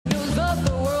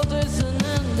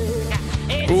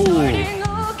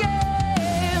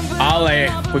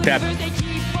with that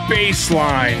bass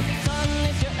line.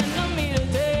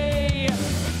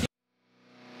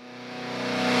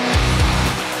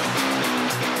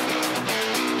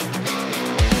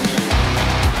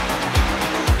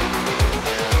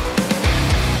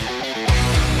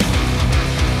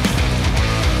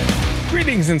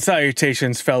 Greetings and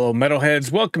salutations, fellow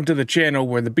metalheads. Welcome to the channel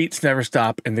where the beats never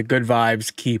stop and the good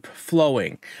vibes keep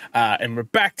flowing. And we're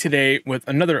back today with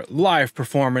another live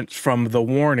performance from The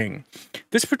Warning.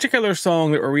 This particular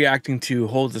song that we're reacting to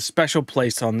holds a special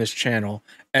place on this channel,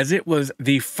 as it was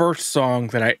the first song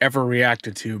that I ever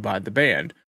reacted to by the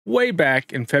band, way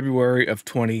back in February of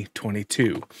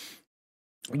 2022.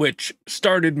 Which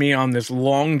started me on this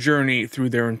long journey through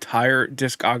their entire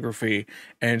discography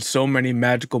and so many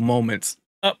magical moments,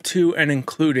 up to and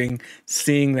including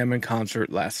seeing them in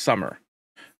concert last summer.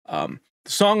 The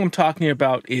song I'm talking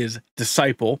about is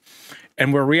Disciple,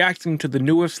 and we're reacting to the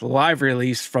newest live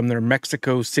release from their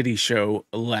Mexico City show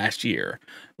last year.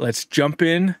 Let's jump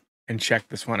in and check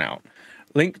this one out.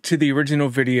 Link to the original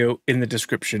video in the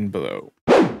description below.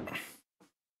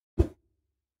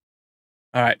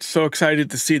 All right, so excited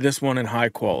to see this one in high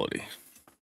quality.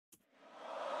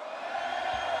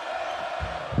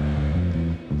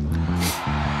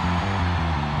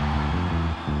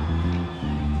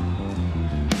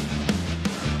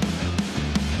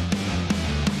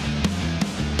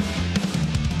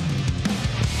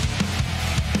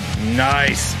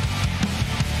 Nice.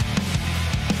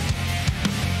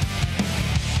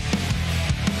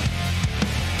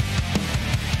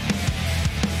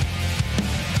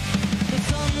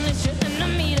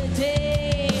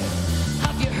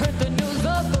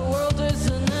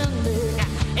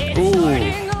 Ooh,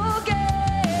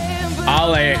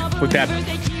 Ale with that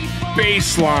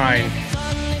bass line.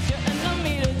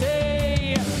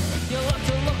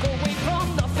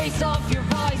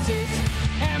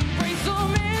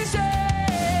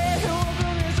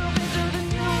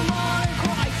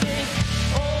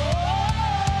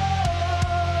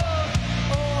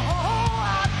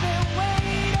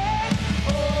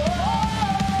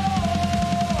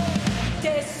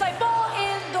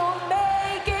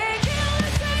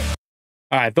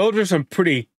 All right, those are some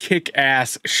pretty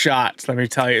kick-ass shots, let me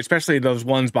tell you, especially those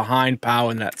ones behind Pow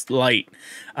and that light.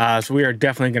 So we are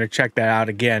definitely going to check that out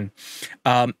again.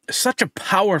 Such a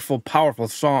powerful, powerful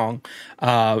song.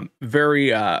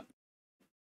 Very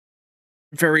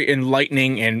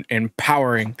enlightening and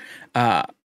empowering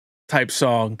type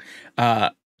song.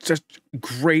 Just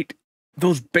great.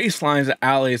 Those bass lines that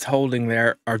Ali is holding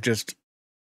there are just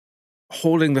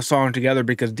holding the song together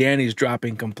because Danny's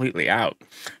dropping completely out.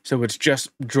 So it's just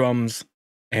drums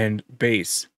and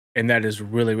bass. And that is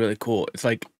really, really cool. It's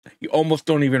like you almost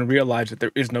don't even realize that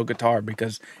there is no guitar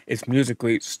because it's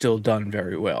musically still done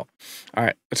very well. All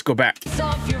right, let's go back.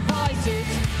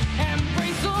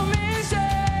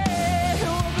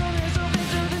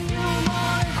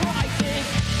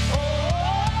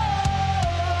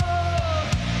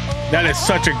 That is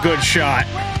such a good shot.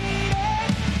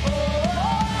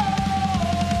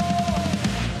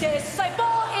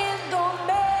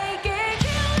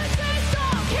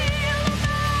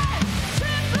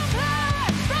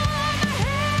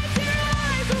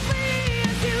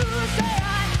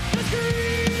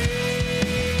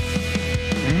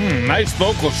 Nice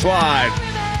vocal slide.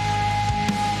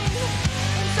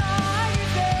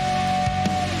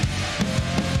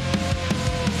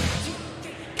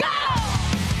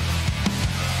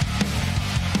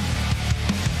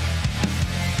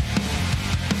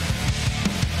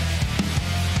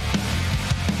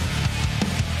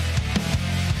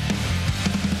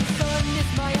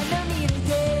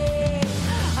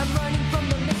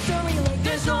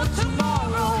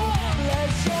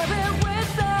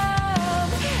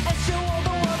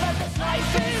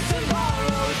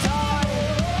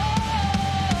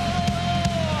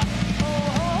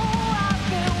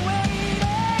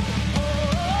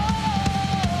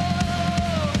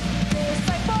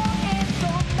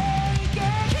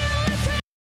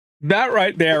 That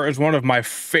right there is one of my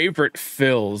favorite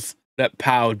fills that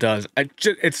Pow does.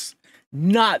 It's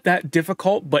not that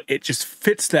difficult, but it just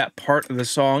fits that part of the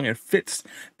song and fits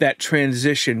that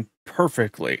transition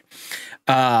perfectly.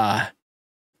 I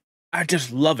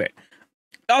just love it.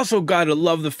 Also gotta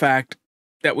love the fact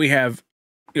that we have,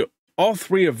 all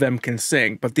three of them can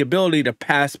sing, but the ability to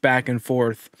pass back and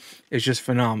forth is just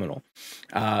phenomenal.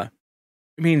 It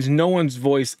means no one's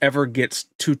voice ever gets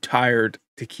too tired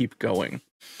to keep going.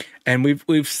 And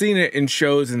we've seen it in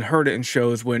shows and heard it in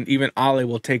shows when even Ali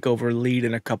will take over lead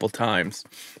in a couple times.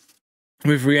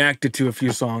 We've reacted to a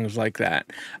few songs like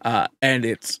that, and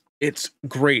it's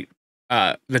great.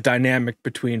 the dynamic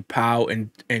between Pow and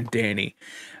Danny,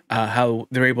 how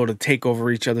they're able to take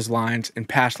over each other's lines and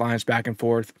pass lines back and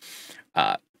forth.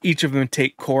 Each of them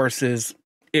take choruses.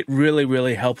 It really,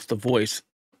 really helps the voice.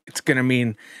 It's going to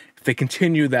mean if they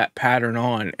continue that pattern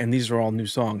on, and these are all new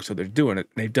songs, so they're doing it.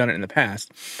 They've done it in the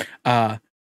past.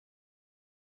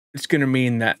 It's going to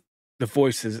mean that the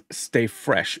voices stay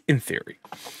fresh in theory,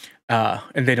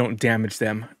 and they don't damage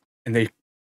them. And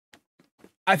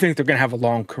I think they're going to have a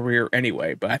long career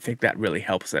anyway, but I think that really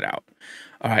helps it out.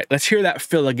 All right, let's hear that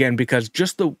fill again, because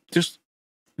just the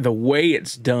way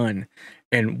it's done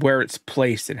and where it's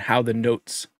placed and how the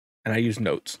notes, and I use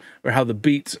notes, or how the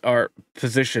beats are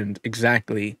positioned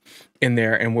exactly in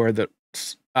there and where the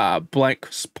blank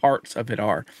parts of it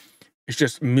are, it's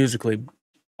just musically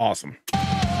awesome.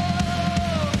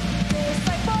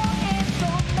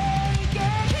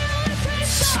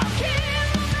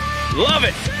 Love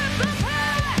it.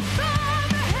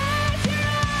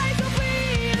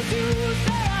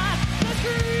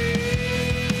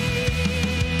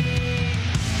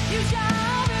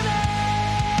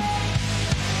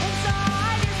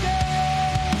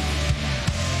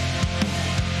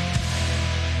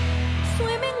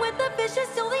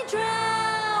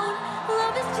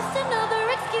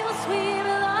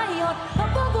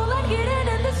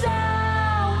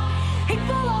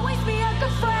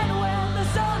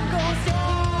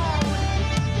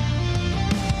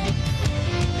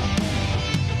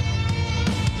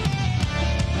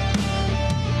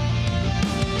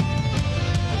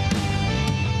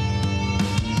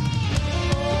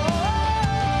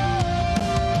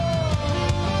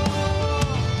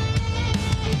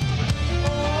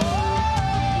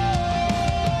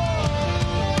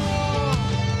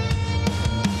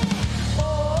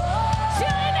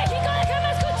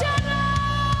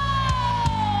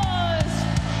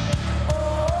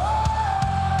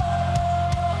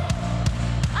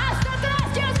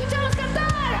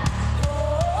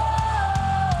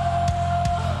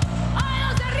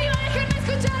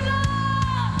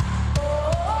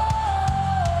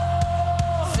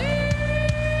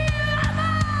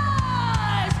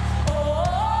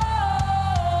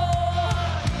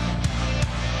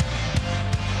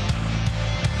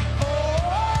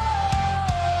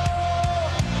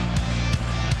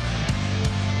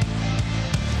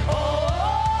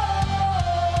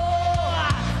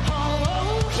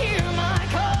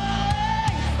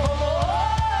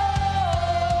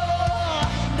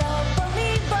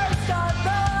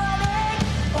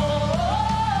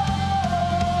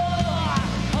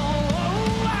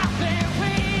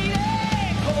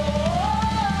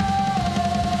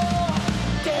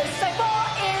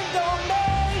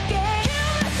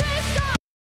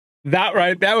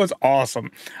 That was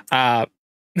awesome.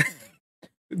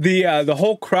 The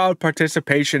whole crowd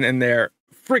participation in there,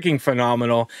 freaking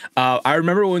phenomenal. I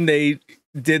remember when they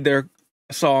did their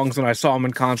songs when I saw them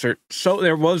in concert. So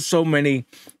there was so many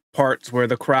parts where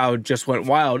the crowd just went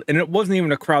wild, and it wasn't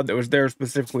even a crowd that was there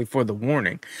specifically for the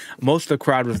warning. Most of the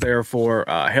crowd was there for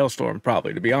Hailstorm,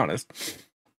 probably, to be honest.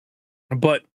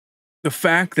 But the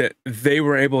fact that they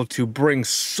were able to bring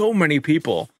so many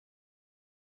people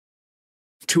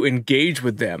to engage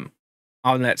with them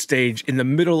on that stage in the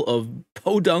middle of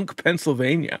Podunk,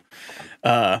 Pennsylvania,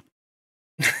 it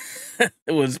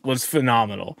was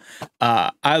phenomenal.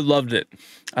 I loved it.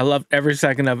 I loved every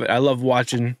second of it. I love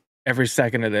watching every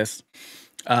second of this.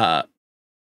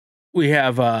 We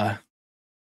have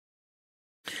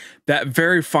that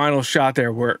very final shot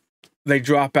there where they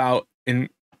drop out and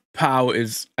Pow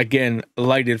is again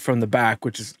lighted from the back,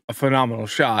 which is a phenomenal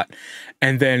shot,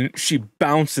 and then she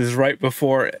bounces right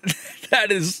before it.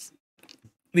 That is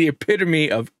the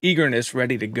epitome of eagerness,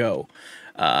 ready to go.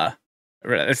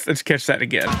 Let's catch that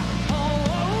again.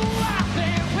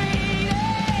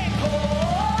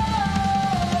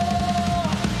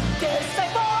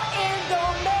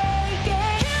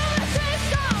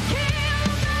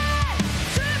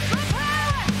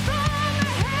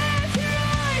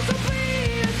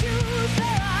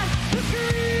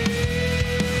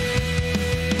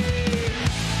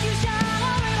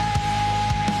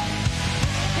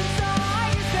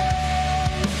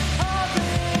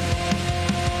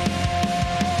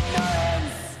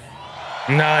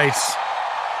 Nice.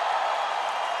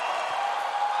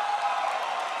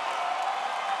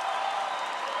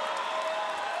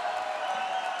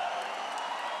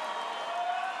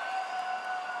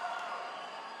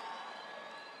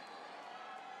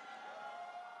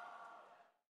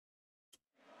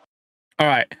 All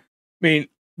right. I mean,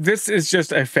 this is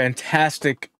just a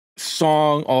fantastic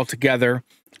song altogether,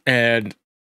 and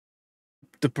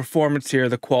the performance here,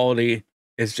 the quality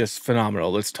is just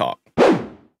phenomenal. Let's talk.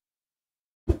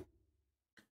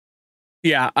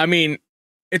 Yeah, I mean,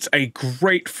 it's a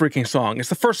great freaking song. It's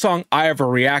the first song I ever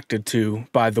reacted to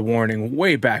by The Warning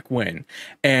way back when.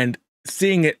 And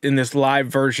seeing it in this live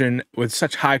version with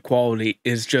such high quality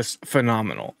is just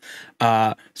phenomenal.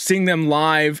 Seeing them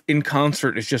live in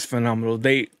concert is just phenomenal.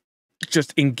 They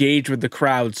just engage with the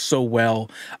crowd so well.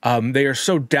 They are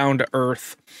so down to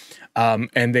earth,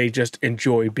 and they just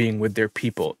enjoy being with their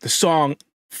people. The song,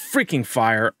 freaking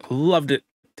fire. Loved it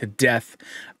to death.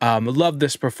 Love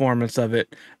this performance of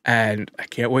it, and I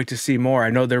can't wait to see more.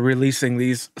 I know they're releasing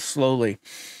these slowly,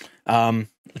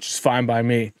 which is fine by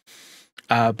me.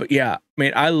 But yeah, I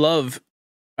mean, I love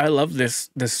this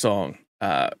song.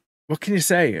 What can you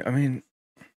say? I mean,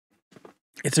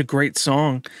 it's a great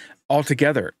song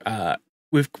altogether.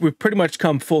 We've pretty much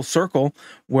come full circle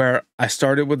where I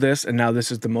started with this, and now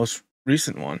this is the most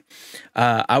recent one.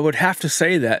 I would have to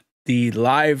say that the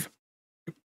live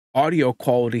audio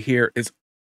quality here is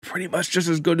pretty much just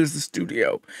as good as the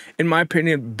studio. In my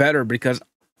opinion, better, because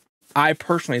I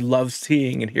personally love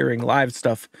seeing and hearing live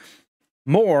stuff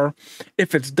more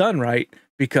if it's done right,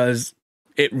 because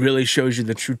it really shows you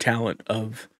the true talent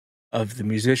of the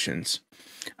musicians.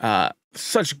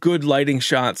 Such good lighting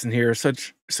shots in here,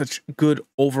 such good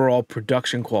overall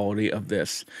production quality of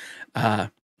this. I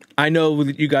know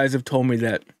that you guys have told me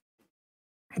that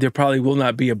there probably will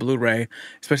not be a Blu-ray,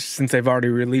 especially since they've already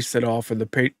released it all for the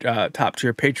top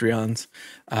tier Patreons.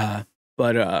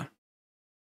 But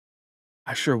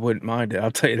I sure wouldn't mind it,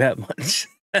 I'll tell you that much.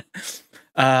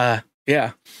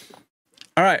 Yeah.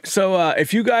 All right, so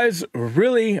if you guys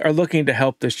really are looking to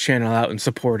help this channel out and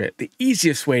support it, the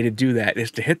easiest way to do that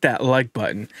is to hit that like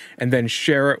button and then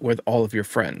share it with all of your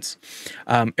friends.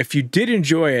 If you did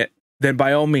enjoy it, then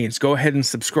by all means, go ahead and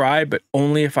subscribe, but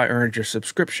only if I earned your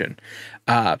subscription.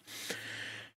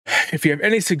 If you have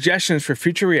any suggestions for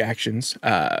future reactions,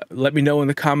 let me know in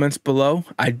the comments below.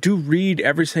 I do read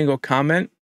every single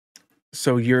comment,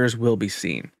 so yours will be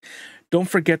seen. Don't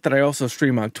forget that I also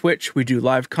stream on Twitch. We do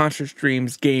live concert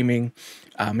streams, gaming,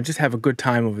 and just have a good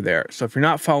time over there. So if you're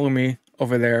not following me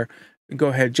over there, go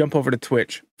ahead, jump over to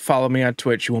Twitch. Follow me on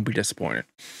Twitch. You won't be disappointed.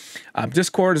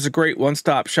 Discord is a great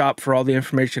one-stop shop for all the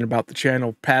information about the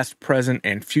channel, past, present,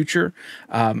 and future.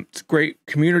 It's a great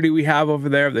community we have over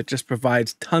there that just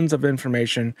provides tons of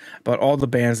information about all the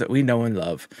bands that we know and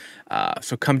love.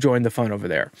 So come join the fun over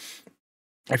there.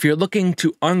 If you're looking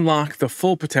to unlock the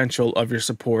full potential of your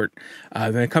support,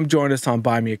 then come join us on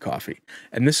Buy Me a Coffee.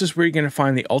 And this is where you're going to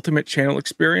find the ultimate channel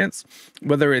experience,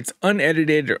 whether it's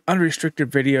unedited or unrestricted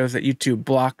videos that YouTube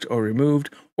blocked or removed,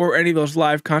 or any of those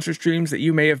live concert streams that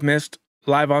you may have missed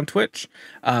live on Twitch.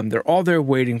 They're all there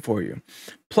waiting for you.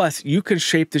 Plus, you can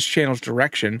shape this channel's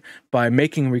direction by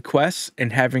making requests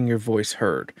and having your voice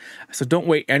heard. So don't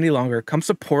wait any longer. Come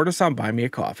support us on Buy Me a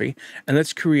Coffee, and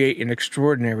let's create an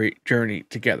extraordinary journey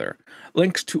together.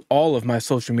 Links to all of my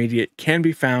social media can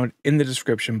be found in the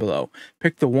description below.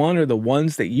 Pick the one or the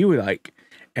ones that you like,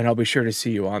 and I'll be sure to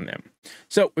see you on them.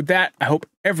 So with that, I hope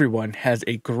everyone has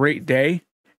a great day,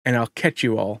 and I'll catch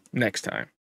you all next time.